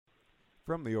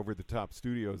From the over-the-top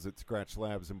studios at Scratch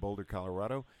Labs in Boulder,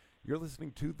 Colorado, you're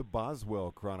listening to the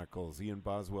Boswell Chronicles. Ian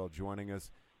Boswell joining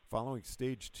us following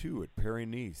stage 2 at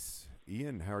Paris-Nice.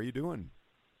 Ian, how are you doing?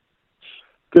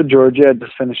 Good, George. Yeah,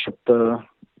 just finished up the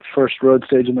first road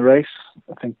stage in the race.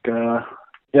 I think,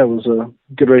 it was a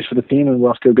good race for the team, and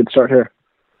we're off to a good start here.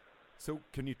 So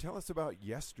can you tell us about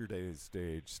yesterday's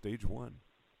stage, stage 1?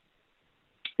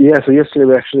 Yeah, so yesterday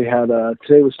we actually had,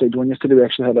 today was stage 1. Yesterday we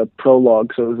actually had a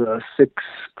prologue, so it was a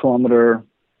 6-kilometer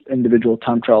individual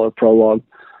time trial or prologue,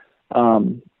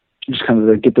 just kind of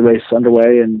to get the race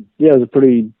underway. And yeah, it was a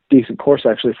pretty decent course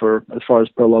actually for as far as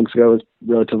prologues go. It was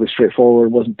relatively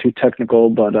straightforward, wasn't too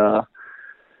technical, but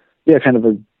kind of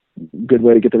a good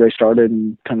way to get the race started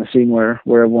and kind of seeing where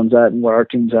everyone's at and where our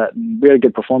team's at. And we had a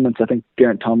good performance. I think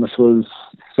Geraint Thomas was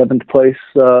 7th place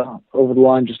over the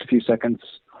line, just a few seconds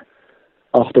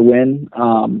off the win.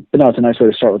 But no, it's a nice way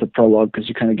to start with a prologue because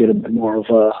you kind of get a bit more of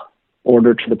a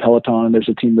order to the peloton, and there's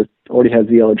a team that already has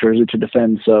the yellow jersey to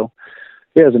defend. So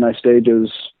yeah, it was a nice stage. It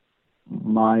was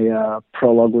my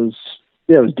prologue was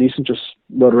decent. Just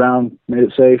rode around, made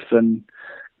it safe, and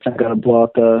kind of got to blow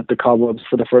out the cobwebs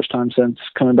for the first time since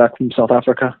coming back from South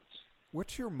Africa.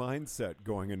 What's your mindset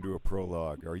going into a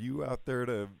prologue? Are you out there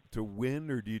to win,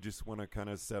 or do you just want to kind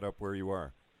of set up where you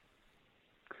are?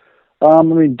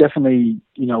 Definitely,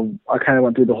 I kind of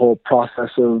went through the whole process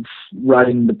of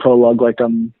riding the prologue like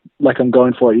I'm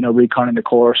going for it, reconning the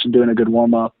course and doing a good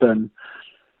warm up and,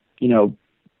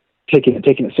 taking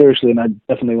it seriously. And I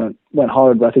definitely went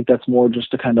hard, but I think that's more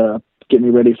just to kind of get me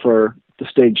ready for the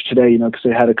stage today, because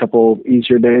I had a couple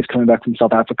easier days coming back from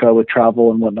South Africa with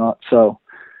travel and whatnot. So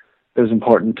it was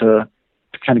important to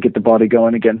kind of get the body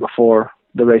going again before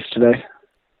the race today.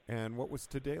 And what was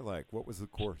today like? What was the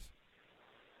course?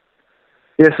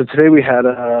 Yeah, so today we had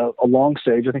a long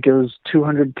stage. I think it was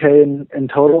 200K in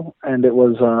total, and it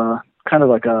was kind of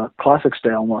like a classics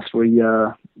day almost. We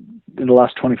in the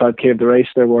last 25K of the race,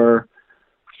 there were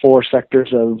 4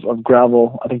 sectors of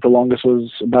gravel. I think the longest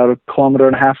was about 1.5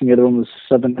 kilometers, and the other one was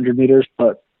 700 meters,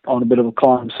 but on a bit of a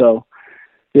climb. So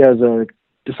yeah, it was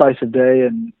a decisive day,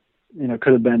 and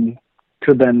could have been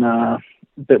a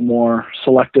bit more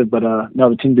selective, but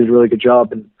no, the team did a really good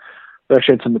job, and we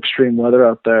actually had some extreme weather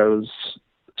out there. It was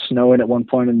snowing at one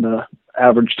point, and the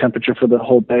average temperature for the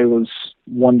whole day was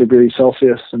 1 degree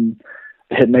Celsius, and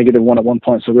it hit -1 at one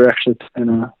point. So we were actually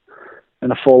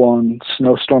in a full-on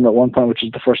snowstorm at one point, which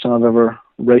is the first time I've ever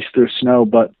raced through snow.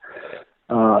 But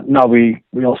no, we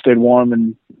all stayed warm,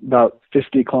 and about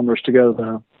 50 kilometers to go,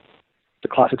 the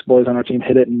Classics boys on our team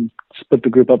hit it and split the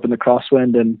group up in the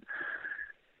crosswind. And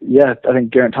yeah, I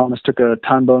think Geraint Thomas took a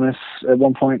time bonus at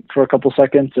one point for a couple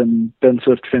seconds, and Ben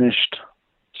Swift finished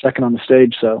second on the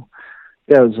stage. So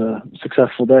yeah, it was a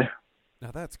successful day. Now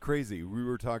that's crazy. We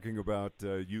were talking about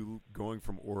you going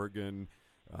from Oregon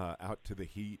out to the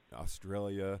heat,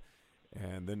 Australia,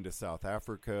 and then to South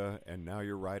Africa, and now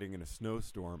you're riding in a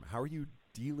snowstorm. How are you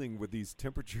dealing with these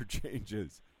temperature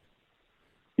changes?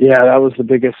 Yeah, that was the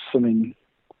biggest,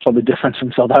 probably difference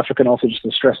from South Africa, and also just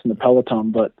the stress in the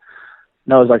peloton. But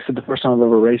no, it was, like I said, the first time I've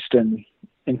ever raced in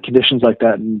conditions like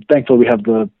that. And thankfully we have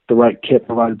the right kit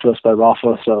provided to us by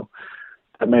Rafa. So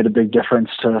that made a big difference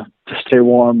to stay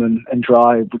warm and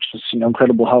dry, which is,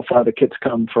 incredible how far the kit's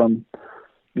come from,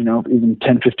 even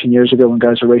 10, 15 years ago when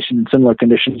guys were racing in similar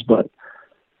conditions. But,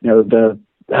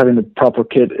 having the proper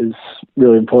kit is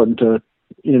really important to,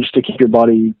 just to keep your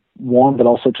body warm, but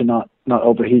also to not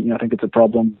overheat. I think it's a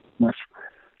problem with,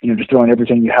 just throwing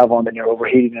everything you have on, then you're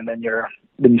overheating, and then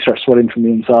you start sweating from the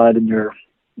inside, and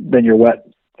then you're wet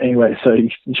anyway, so you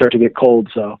start to get cold.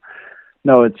 So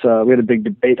no, it's we had a big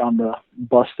debate on the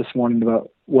bus this morning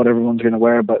about what everyone's going to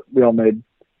wear, but we all made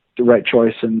the right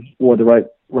choice and wore the right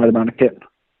amount of kit.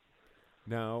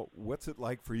 Now, what's it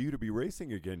like for you to be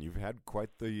racing again? You've had quite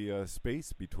the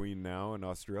space between now and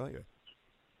Australia.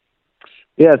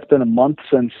 Yeah, it's been a month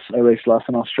since I raced last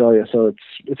in Australia, so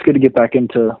it's good to get back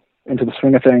into the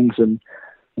swing of things. And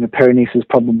Paris-Nice is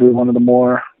probably one of the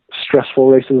more stressful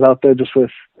races out there, just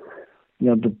with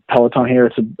the peloton here.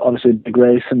 It's obviously a big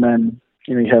race, and then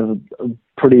you have a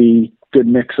pretty good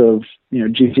mix of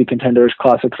GC contenders,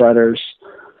 classic riders,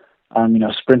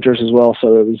 sprinters as well.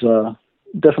 So it was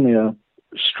definitely a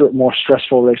more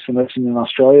stressful race than racing in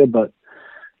Australia, but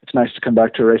it's nice to come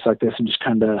back to a race like this and just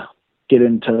kind of get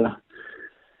into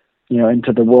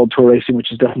the World Tour racing,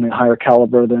 which is definitely a higher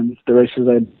caliber than the races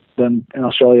I'd done in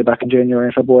Australia back in January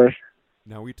and February.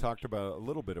 Now, we talked about a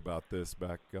little bit about this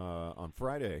back on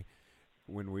Friday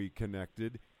when we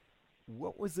connected.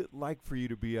 What was it like for you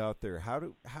to be out there? How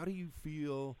do you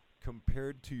feel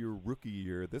compared to your rookie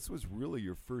year? This was really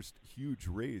your first huge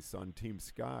race on Team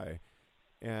Sky.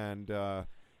 and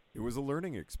it was a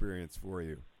learning experience for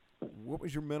you. What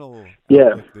was your mental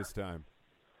outlook this time?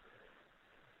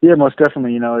 Yeah, most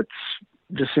definitely. It's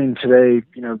just seeing today,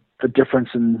 the difference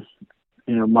in,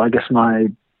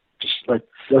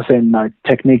 my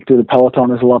technique through the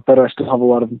peloton is a lot better. I still have a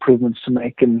lot of improvements to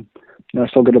make, and I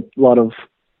still get a lot of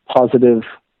positive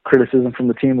criticism from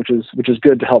the team, which is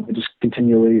good to help me just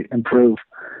continually improve.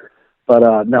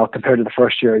 But now compared to the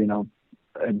first year,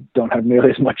 I don't have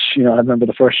nearly as much. I remember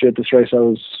the first year at this race, I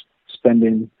was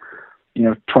spending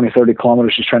 20, 30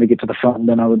 kilometers just trying to get to the front, and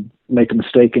then I would make a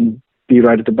mistake and be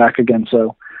right at the back again.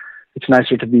 So it's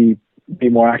nicer to be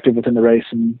more active within the race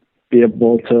and be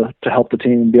able to help the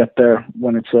team and be up there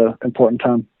when it's an important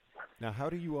time. Now, how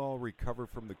do you all recover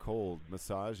from the cold?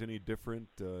 Massage any different?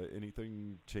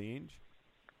 Anything change?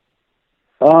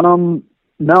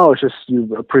 No, it's just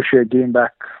you appreciate getting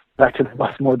back to the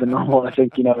bus more than normal. I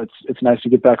think, it's nice to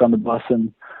get back on the bus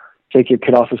and take your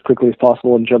kid off as quickly as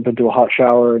possible and jump into a hot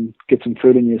shower and get some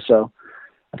food in you. So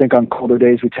I think on colder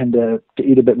days we tend to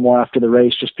eat a bit more after the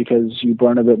race just because you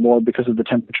burn a bit more because of the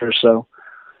temperature. So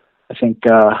I think,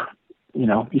 you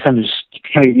kind of just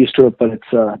get used to it, but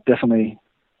it's definitely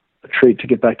a treat to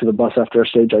get back to the bus after a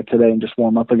stage like today and just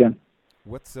warm up again.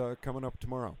 What's coming up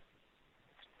tomorrow?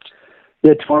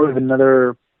 Yeah, tomorrow we have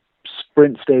another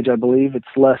sprint stage, I believe. It's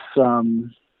less,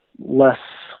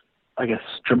 I guess,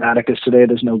 dramatic as today.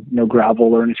 There's no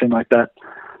gravel or anything like that.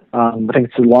 I think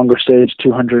it's a longer stage,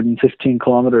 215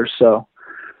 kilometers. So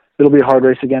it'll be a hard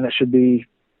race again.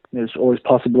 There's always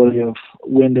possibility of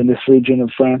wind in this region of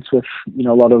France with,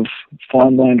 a lot of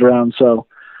farmland around. So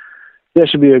yeah, it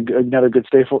should be another good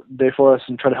day for us,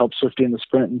 and try to help Swifty in the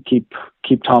sprint and keep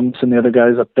Thomas and the other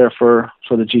guys up there for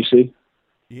the GC.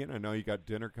 Ian, I know you got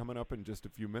dinner coming up in just a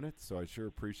few minutes, so I sure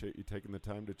appreciate you taking the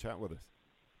time to chat with us.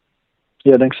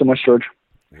 Yeah, thanks so much, George.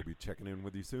 We'll be checking in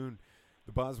with you soon.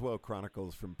 The Boswell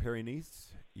Chronicles from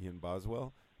Perry-Nice, Ian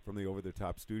Boswell, from the Over the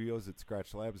Top Studios at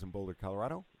Scratch Labs in Boulder,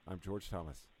 Colorado. I'm George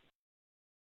Thomas.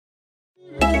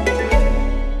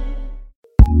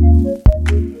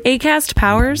 Acast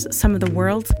powers some of the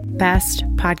world's best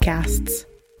podcasts.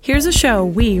 Here's a show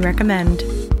we recommend.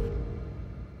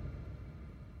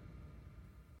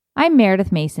 I'm Meredith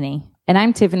Masony. And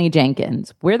I'm Tiffany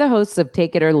Jenkins. We're the hosts of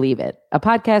Take It or Leave It, a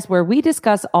podcast where we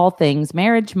discuss all things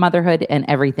marriage, motherhood, and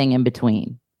everything in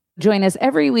between. Join us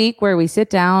every week where we sit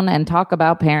down and talk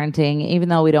about parenting, even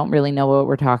though we don't really know what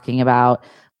we're talking about.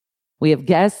 We have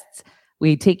guests,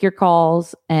 we take your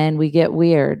calls, and we get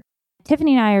weird.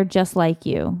 Tiffany and I are just like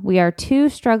you. We are two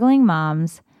struggling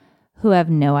moms who have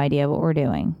no idea what we're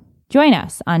doing. Join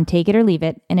us on Take It or Leave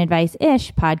It, an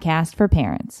advice-ish podcast for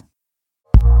parents.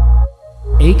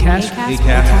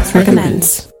 Acast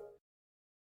recommends.